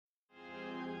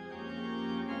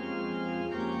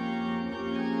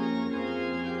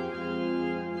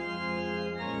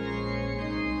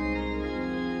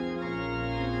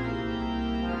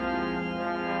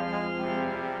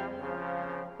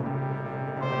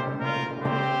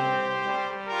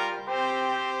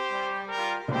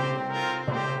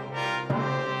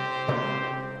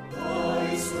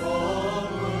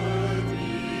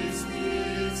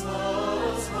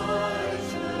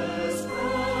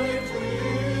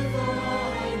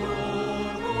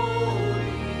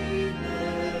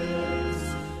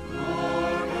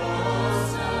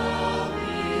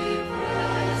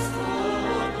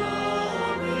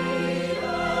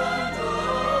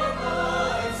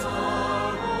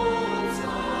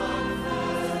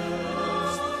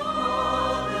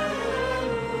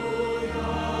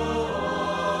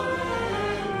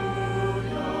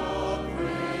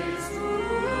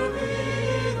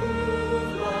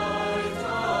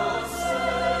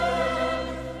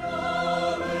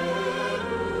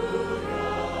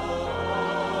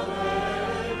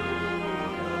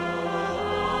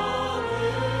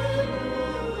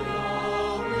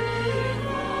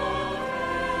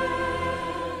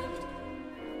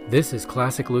This is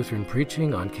Classic Lutheran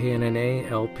Preaching on KNNA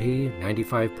LP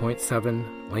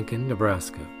 95.7, Lincoln,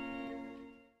 Nebraska.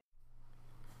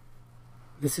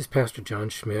 This is Pastor John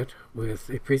Schmidt with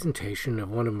a presentation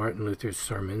of one of Martin Luther's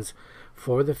sermons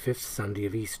for the fifth Sunday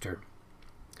of Easter.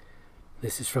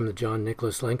 This is from the John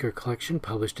Nicholas Lenker collection,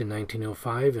 published in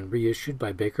 1905 and reissued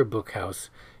by Baker Bookhouse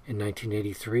in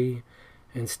 1983,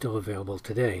 and still available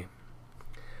today.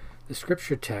 The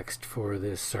scripture text for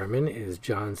this sermon is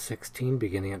John 16,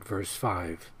 beginning at verse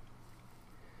 5.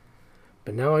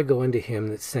 But now I go unto him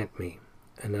that sent me,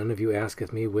 and none of you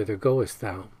asketh me, Whither goest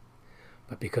thou?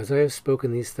 But because I have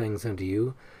spoken these things unto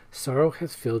you, sorrow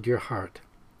hath filled your heart.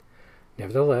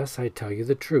 Nevertheless, I tell you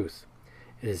the truth.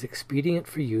 It is expedient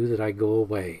for you that I go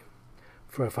away.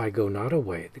 For if I go not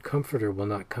away, the Comforter will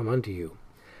not come unto you.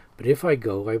 But if I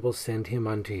go, I will send him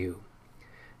unto you.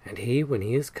 And he, when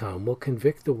he is come, will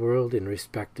convict the world in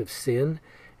respect of sin,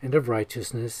 and of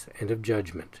righteousness, and of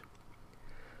judgment.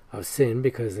 Of sin,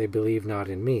 because they believe not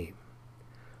in me.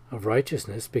 Of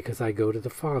righteousness, because I go to the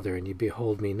Father, and ye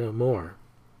behold me no more.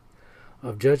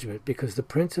 Of judgment, because the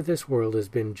prince of this world has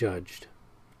been judged.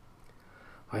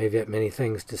 I have yet many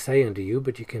things to say unto you,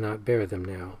 but ye cannot bear them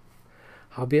now.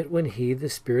 Howbeit when he, the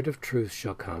Spirit of truth,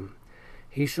 shall come,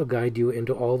 he shall guide you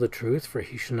into all the truth, for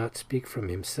he shall not speak from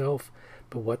himself,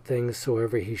 but what things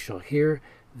soever he shall hear,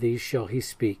 these shall he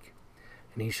speak,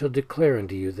 and he shall declare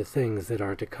unto you the things that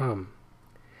are to come.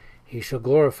 He shall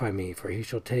glorify me, for he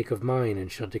shall take of mine,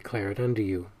 and shall declare it unto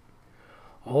you.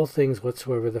 All things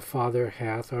whatsoever the Father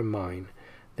hath are mine.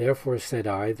 Therefore said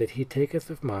I, that he taketh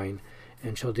of mine,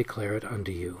 and shall declare it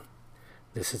unto you.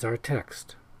 This is our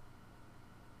text.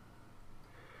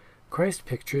 Christ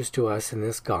pictures to us in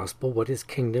this gospel what his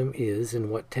kingdom is and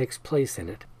what takes place in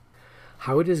it,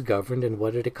 how it is governed and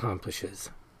what it accomplishes.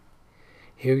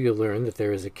 Here you learn that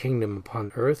there is a kingdom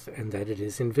upon earth, and that it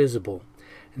is invisible,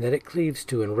 and that it cleaves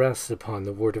to and rests upon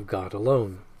the Word of God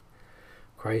alone.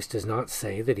 Christ does not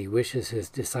say that he wishes his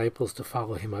disciples to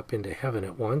follow him up into heaven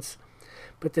at once,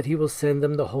 but that he will send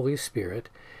them the Holy Spirit,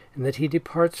 and that he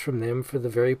departs from them for the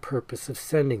very purpose of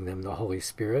sending them the Holy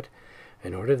Spirit,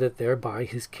 in order that thereby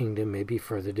his kingdom may be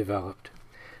further developed.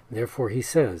 Therefore he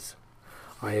says,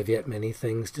 I have yet many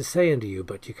things to say unto you,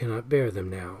 but you cannot bear them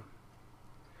now.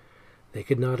 They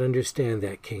could not understand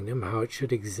that kingdom, how it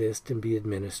should exist and be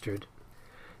administered.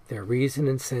 Their reason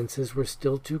and senses were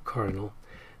still too carnal.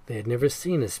 They had never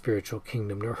seen a spiritual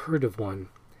kingdom, nor heard of one.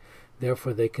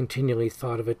 Therefore they continually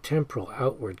thought of a temporal,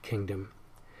 outward kingdom.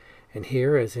 And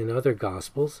here, as in other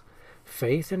Gospels,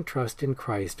 faith and trust in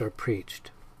Christ are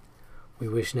preached. We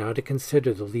wish now to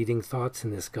consider the leading thoughts in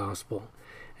this Gospel,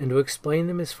 and to explain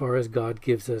them as far as God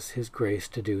gives us his grace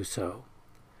to do so.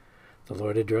 The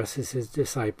Lord addresses his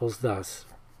disciples thus: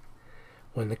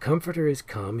 When the Comforter is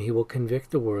come, he will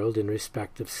convict the world in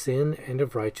respect of sin, and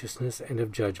of righteousness, and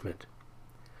of judgment.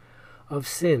 Of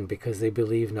sin, because they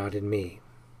believe not in me.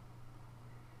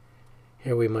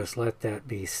 Here we must let that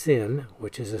be sin,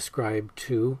 which is ascribed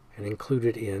to and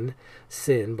included in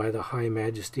sin by the high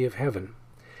majesty of heaven.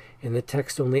 In the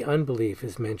text only unbelief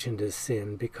is mentioned as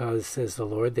sin, because, says the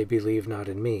Lord, they believe not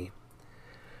in me.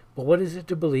 But what is it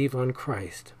to believe on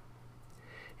Christ?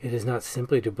 It is not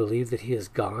simply to believe that he is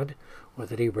God, or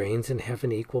that he reigns in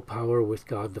heaven equal power with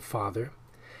God the Father.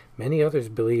 Many others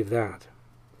believe that.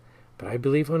 But I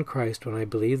believe on Christ when I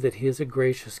believe that he is a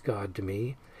gracious God to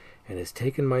me, and has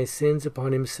taken my sins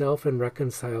upon himself and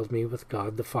reconciled me with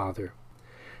God the Father,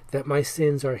 that my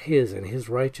sins are his and his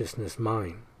righteousness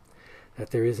mine,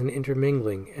 that there is an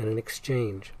intermingling and an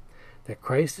exchange, that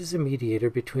Christ is a mediator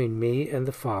between me and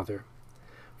the Father.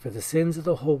 For the sins of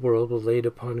the whole world were laid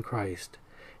upon Christ,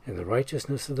 and the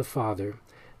righteousness of the Father,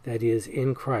 that is,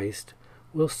 in Christ,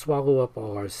 will swallow up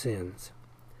all our sins.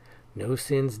 No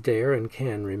sins dare and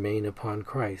can remain upon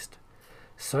Christ.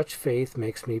 Such faith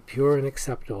makes me pure and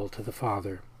acceptable to the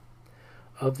Father.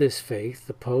 Of this faith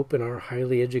the Pope and our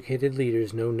highly educated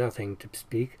leaders know nothing to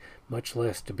speak, much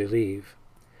less to believe.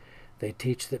 They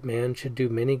teach that man should do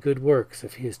many good works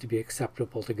if he is to be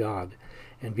acceptable to God,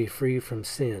 and be free from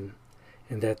sin,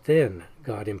 and that then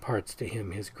God imparts to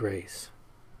him his grace.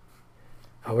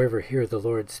 However, here the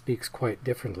Lord speaks quite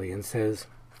differently and says,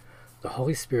 The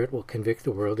Holy Spirit will convict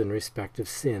the world in respect of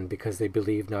sin, because they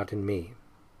believe not in me.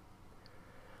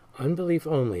 Unbelief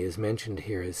only is mentioned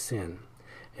here as sin,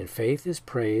 and faith is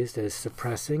praised as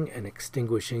suppressing and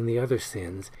extinguishing the other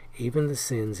sins, even the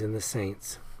sins in the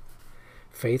saints.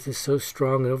 Faith is so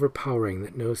strong and overpowering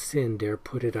that no sin dare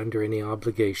put it under any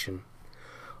obligation.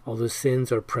 Although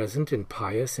sins are present in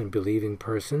pious and believing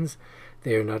persons,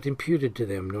 they are not imputed to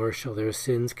them, nor shall their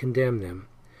sins condemn them.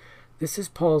 This is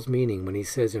Paul's meaning when he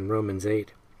says in Romans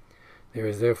 8, There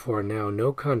is therefore now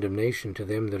no condemnation to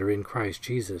them that are in Christ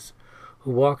Jesus,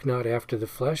 who walk not after the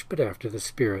flesh, but after the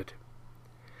Spirit.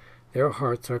 Their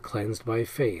hearts are cleansed by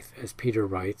faith, as Peter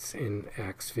writes in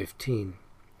Acts 15.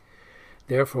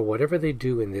 Therefore, whatever they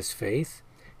do in this faith,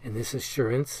 in this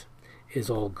assurance, is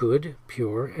all good,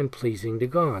 pure, and pleasing to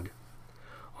God.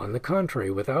 On the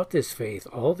contrary, without this faith,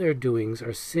 all their doings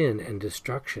are sin and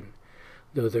destruction,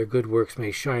 though their good works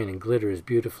may shine and glitter as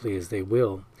beautifully as they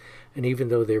will, and even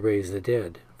though they raise the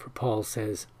dead. For Paul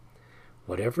says,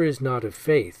 "Whatever is not of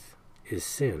faith is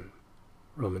sin."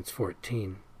 Romans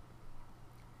 14.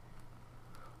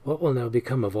 What will now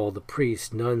become of all the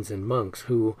priests, nuns, and monks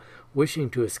who, wishing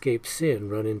to escape sin,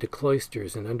 run into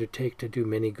cloisters and undertake to do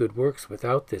many good works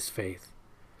without this faith?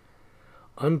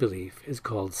 Unbelief is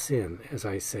called sin, as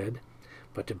I said,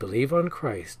 but to believe on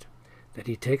Christ, that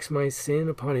he takes my sin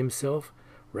upon himself,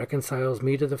 reconciles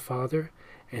me to the Father,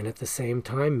 and at the same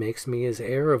time makes me his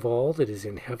heir of all that is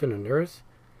in heaven and earth,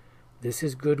 this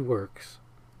is good works.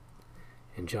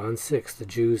 In John 6, the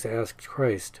Jews asked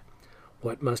Christ,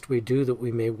 "What must we do that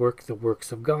we may work the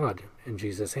works of God?" And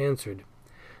Jesus answered,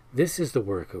 "This is the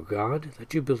work of God,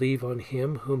 that you believe on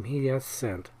him whom he hath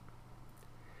sent."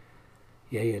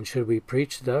 Yea, and should we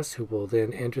preach thus, who will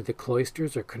then enter the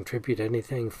cloisters or contribute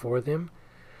anything for them?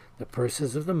 The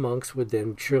purses of the monks would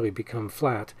then surely become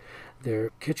flat,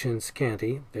 their kitchens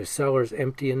scanty, their cellars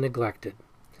empty and neglected.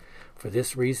 For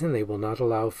this reason they will not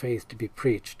allow faith to be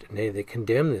preached. Nay, they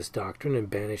condemn this doctrine and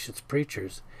banish its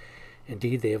preachers.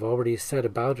 Indeed, they have already set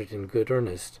about it in good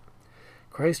earnest.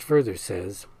 Christ further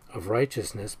says, "Of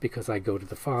righteousness, because I go to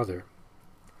the Father."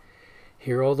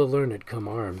 Here all the learned come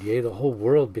armed, yea, the whole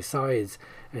world besides,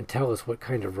 and tell us what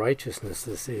kind of righteousness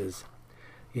this is.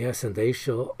 Yes, and they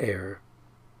shall err.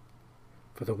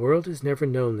 For the world has never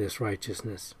known this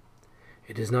righteousness.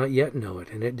 It does not yet know it,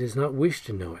 and it does not wish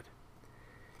to know it.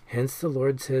 Hence the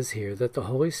Lord says here that the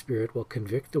Holy Spirit will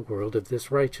convict the world of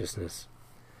this righteousness.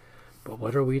 But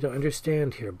what are we to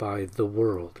understand here by the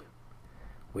world?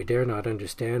 We dare not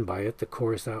understand by it the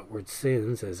coarse outward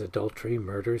sins as adultery,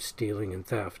 murder, stealing, and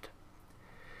theft.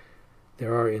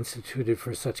 There are instituted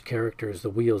for such characters the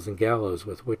wheels and gallows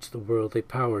with which the worldly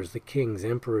powers, the kings,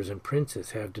 emperors, and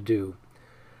princes have to do.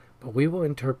 But we will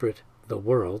interpret the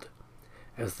world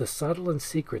as the subtle and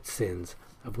secret sins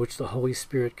of which the Holy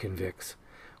Spirit convicts,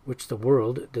 which the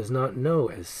world does not know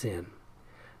as sin.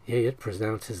 Yea, it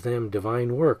pronounces them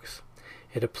divine works.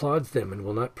 It applauds them and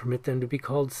will not permit them to be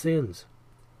called sins.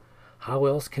 How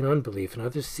else can unbelief and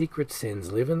other secret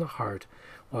sins live in the heart,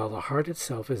 while the heart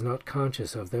itself is not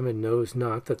conscious of them and knows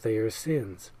not that they are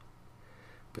sins?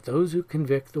 But those who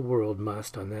convict the world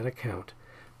must, on that account,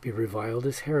 be reviled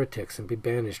as heretics and be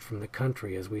banished from the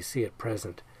country as we see at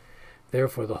present.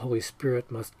 Therefore the Holy Spirit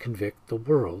must convict the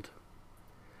world.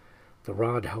 The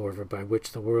rod, however, by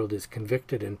which the world is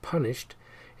convicted and punished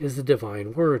is the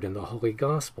divine word and the holy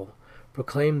gospel,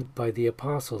 proclaimed by the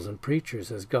apostles and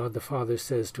preachers, as God the Father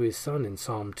says to his Son in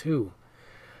Psalm 2,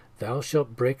 "Thou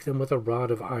shalt break them with a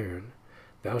rod of iron.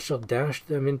 Thou shalt dash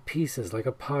them in pieces like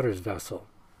a potter's vessel."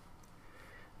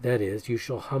 That is, you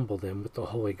shall humble them with the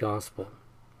holy gospel.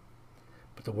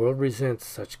 But the world resents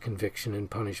such conviction and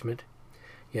punishment,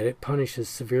 yet it punishes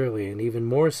severely and even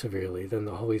more severely than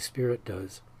the Holy Spirit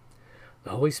does.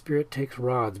 The Holy Spirit takes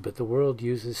rods, but the world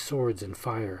uses swords and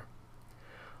fire.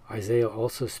 Isaiah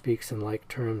also speaks in like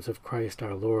terms of Christ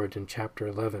our Lord in chapter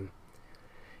 11.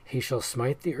 "He shall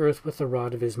smite the earth with the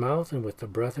rod of his mouth, and with the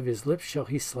breath of his lips shall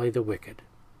he slay the wicked."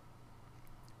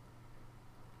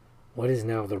 What is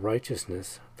now the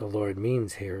righteousness the Lord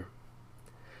means here?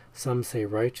 Some say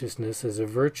righteousness is a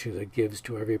virtue that gives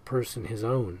to every person his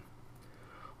own.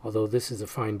 Although this is a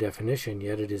fine definition,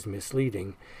 yet it is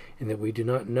misleading, in that we do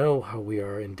not know how we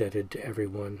are indebted to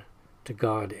everyone, to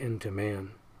God and to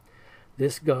man.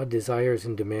 This God desires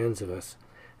and demands of us.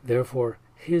 Therefore,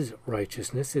 his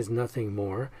righteousness is nothing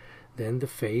more than the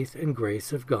faith and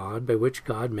grace of God, by which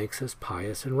God makes us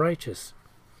pious and righteous.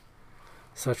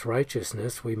 Such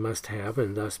righteousness we must have,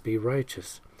 and thus be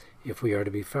righteous, if we are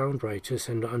to be found righteous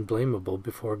and unblameable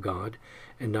before God,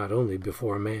 and not only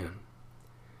before man.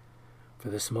 For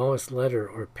the smallest letter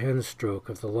or pen stroke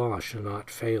of the law shall not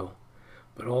fail,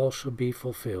 but all shall be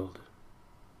fulfilled.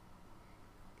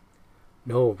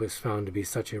 Noah was found to be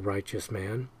such a righteous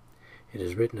man. It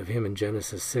is written of him in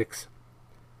Genesis 6.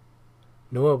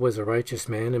 Noah was a righteous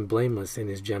man and blameless in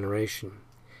his generation.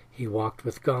 He walked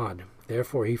with God,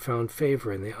 therefore he found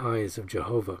favor in the eyes of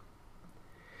Jehovah.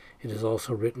 It is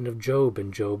also written of Job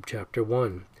in Job chapter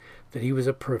 1, that he was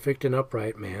a perfect and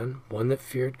upright man, one that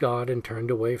feared God and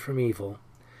turned away from evil.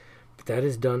 But that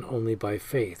is done only by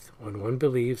faith, when one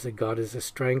believes that God has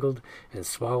strangled and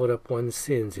swallowed up one's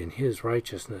sins in his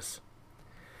righteousness.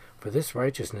 For this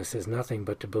righteousness is nothing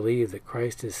but to believe that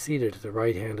Christ is seated at the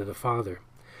right hand of the Father,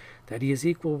 that he is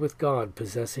equal with God,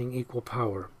 possessing equal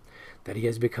power, that he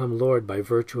has become Lord by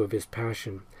virtue of his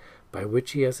passion, by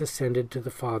which he has ascended to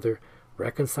the Father,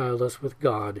 reconciled us with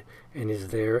God, and is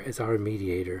there as our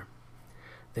mediator.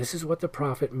 This is what the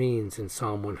prophet means in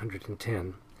Psalm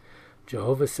 110.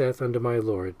 Jehovah saith unto my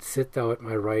Lord, Sit thou at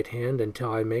my right hand,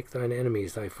 until I make thine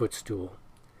enemies thy footstool.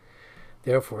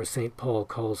 Therefore St. Paul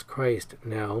calls Christ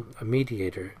now a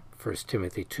mediator, 1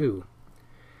 Timothy 2,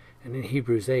 and in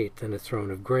Hebrews 8, then a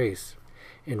throne of grace,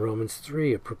 in Romans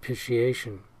 3, a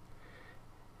propitiation,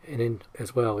 and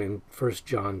as well in 1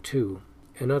 John 2,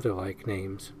 and other like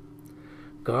names.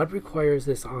 God requires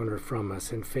this honor from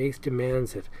us, and faith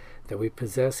demands it, that we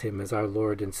possess him as our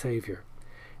Lord and Savior.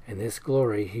 And this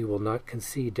glory he will not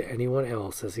concede to anyone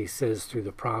else, as he says through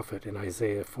the prophet in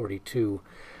Isaiah 42,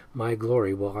 My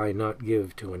glory will I not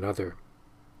give to another.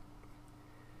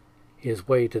 His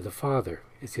way to the Father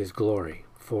is his glory,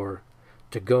 for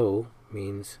to go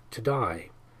means to die,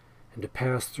 and to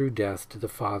pass through death to the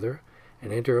Father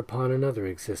and enter upon another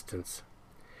existence.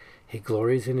 He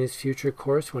glories in his future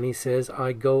course when he says,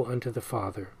 I go unto the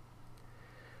Father.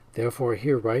 Therefore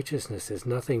here righteousness is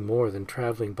nothing more than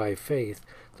traveling by faith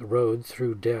the road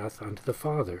through death unto the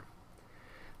Father.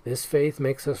 This faith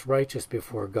makes us righteous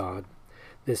before God,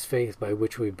 this faith by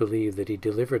which we believe that he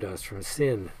delivered us from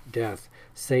sin, death,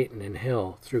 Satan, and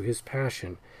hell through his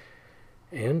passion,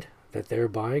 and that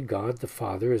thereby God the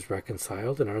Father is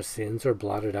reconciled and our sins are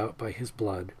blotted out by his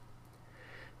blood.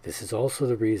 This is also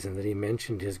the reason that he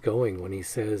mentioned his going when he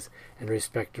says, in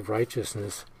respect of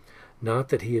righteousness, not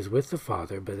that he is with the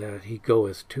Father, but that he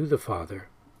goeth to the Father.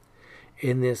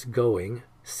 In this going,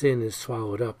 sin is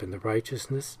swallowed up in the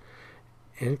righteousness,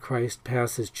 and Christ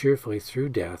passes cheerfully through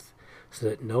death, so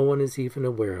that no one is even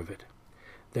aware of it.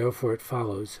 Therefore it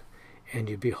follows, and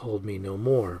you behold me no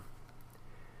more.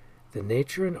 The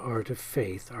nature and art of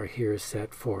faith are here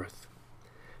set forth.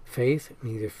 Faith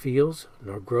neither feels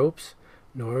nor gropes,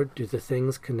 nor do the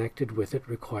things connected with it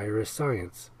require a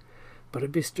science, but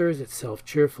it bestirs itself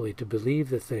cheerfully to believe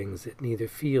the things it neither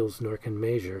feels nor can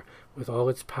measure with all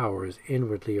its powers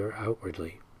inwardly or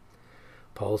outwardly.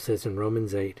 Paul says in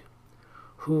Romans 8,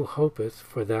 Who hopeth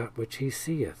for that which he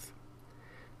seeth?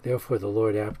 Therefore the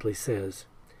Lord aptly says,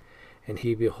 And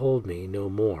he behold me no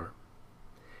more,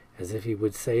 as if he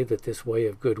would say that this way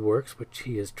of good works which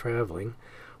he is traveling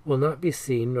will not be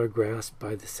seen nor grasped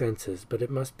by the senses, but it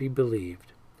must be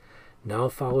believed. Now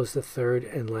follows the third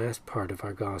and last part of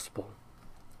our gospel.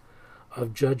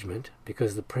 Of judgment,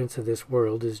 because the prince of this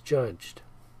world is judged.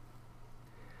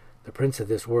 The prince of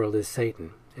this world is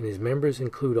Satan, and his members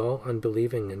include all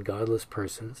unbelieving and godless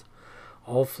persons.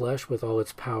 All flesh with all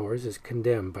its powers is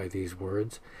condemned by these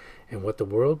words, and what the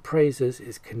world praises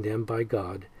is condemned by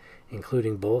God,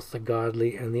 including both the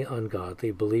godly and the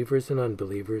ungodly, believers and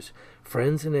unbelievers,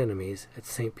 friends and enemies, as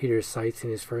St. Peter cites in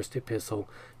his first epistle,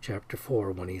 chapter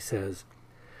 4, when he says,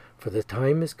 For the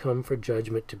time is come for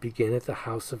judgment to begin at the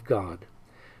house of God,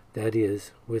 that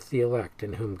is, with the elect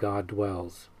in whom God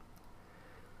dwells.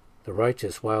 The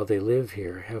righteous, while they live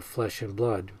here, have flesh and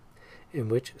blood, in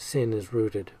which sin is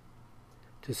rooted.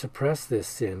 To suppress this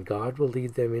sin, God will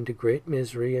lead them into great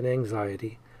misery and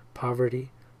anxiety,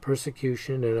 poverty,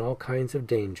 persecution, and all kinds of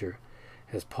danger,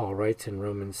 as Paul writes in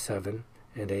Romans 7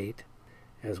 and 8,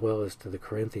 as well as to the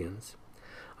Corinthians,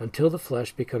 until the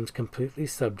flesh becomes completely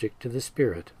subject to the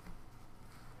Spirit.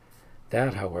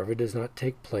 That, however, does not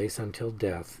take place until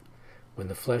death, when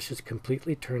the flesh is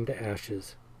completely turned to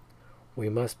ashes. We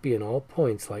must be in all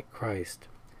points like Christ,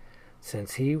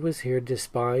 since he was here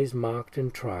despised, mocked,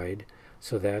 and tried,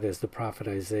 so that, as the prophet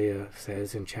Isaiah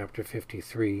says in chapter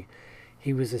 53,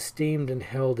 he was esteemed and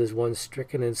held as one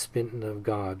stricken and smitten of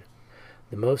God,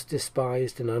 the most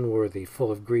despised and unworthy,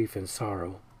 full of grief and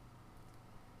sorrow.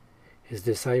 His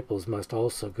disciples must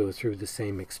also go through the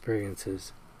same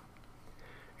experiences.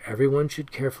 Everyone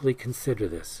should carefully consider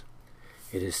this.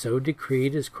 It is so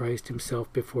decreed, as Christ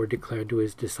himself before declared to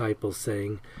his disciples,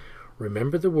 saying,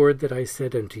 Remember the word that I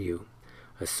said unto you,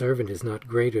 A servant is not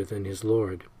greater than his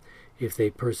Lord. If they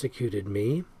persecuted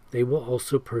me, they will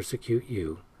also persecute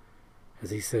you, as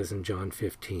he says in John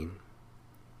 15.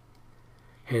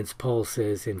 Hence Paul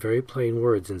says in very plain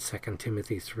words in 2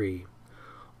 Timothy 3,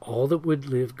 All that would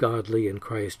live godly in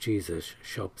Christ Jesus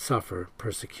shall suffer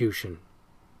persecution.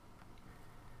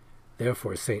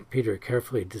 Therefore St. Peter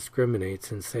carefully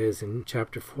discriminates and says in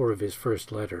chapter 4 of his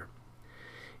first letter,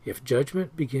 If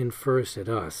judgment begin first at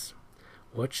us,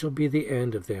 What shall be the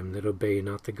end of them that obey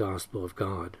not the gospel of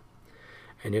God?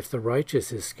 And if the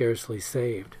righteous is scarcely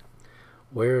saved,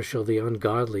 where shall the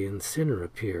ungodly and sinner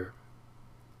appear?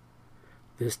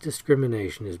 This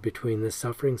discrimination is between the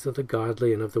sufferings of the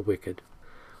godly and of the wicked.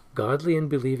 Godly and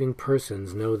believing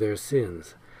persons know their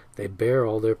sins. They bear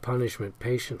all their punishment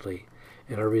patiently,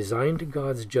 and are resigned to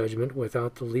God's judgment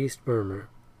without the least murmur.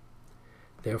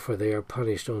 Therefore they are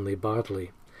punished only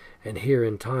bodily, and here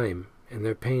in time, and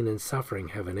their pain and suffering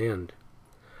have an end.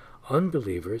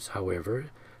 Unbelievers, however,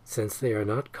 since they are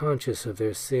not conscious of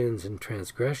their sins and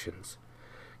transgressions,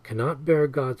 cannot bear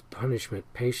God's punishment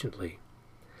patiently,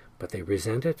 but they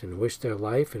resent it and wish their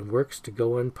life and works to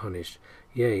go unpunished,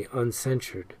 yea,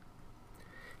 uncensured.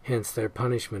 Hence their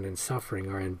punishment and suffering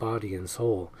are in body and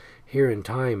soul, here in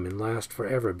time, and last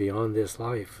forever beyond this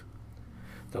life.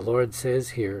 The Lord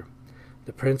says here,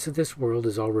 "The prince of this world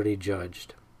is already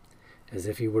judged," as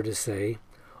if he were to say,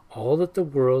 all that the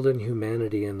world and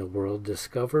humanity in the world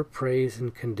discover, praise,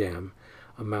 and condemn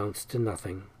amounts to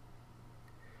nothing.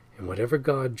 And whatever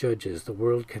God judges, the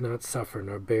world cannot suffer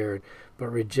nor bear, but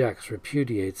rejects,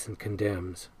 repudiates, and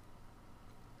condemns.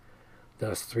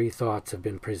 Thus 3 thoughts have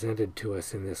been presented to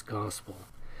us in this gospel: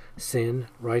 sin,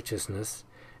 righteousness,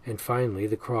 and finally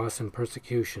the cross and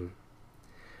persecution.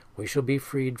 We shall be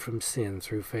freed from sin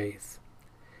through faith.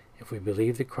 If we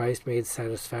believe that Christ made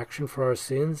satisfaction for our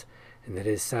sins, and that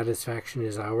his satisfaction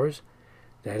is ours,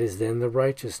 that is then the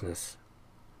righteousness.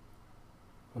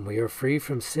 When we are free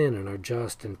from sin and are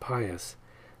just and pious,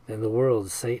 then the world,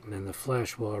 Satan, and the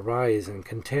flesh will arise and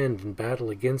contend and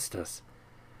battle against us.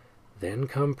 Then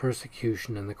come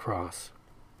persecution and the cross.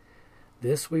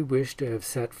 This we wish to have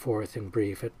set forth in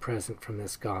brief at present from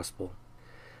this gospel.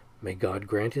 May God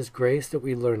grant his grace that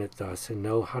we learn it thus and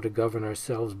know how to govern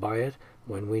ourselves by it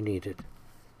when we need it.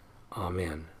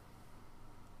 Amen.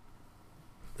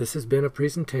 This has been a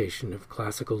presentation of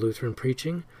Classical Lutheran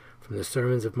Preaching from the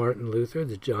Sermons of Martin Luther,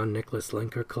 the John Nicholas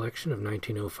Lenker collection of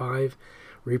 1905,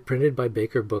 reprinted by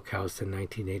Baker Bookhouse in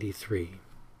 1983.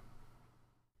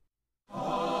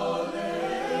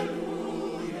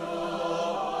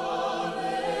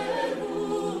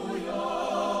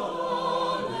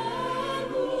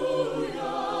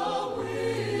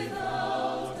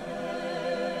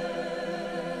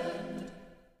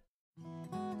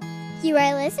 You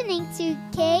are listening to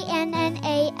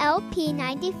KNNALP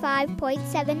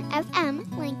 95.7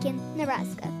 FM, Lincoln,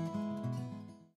 Nebraska.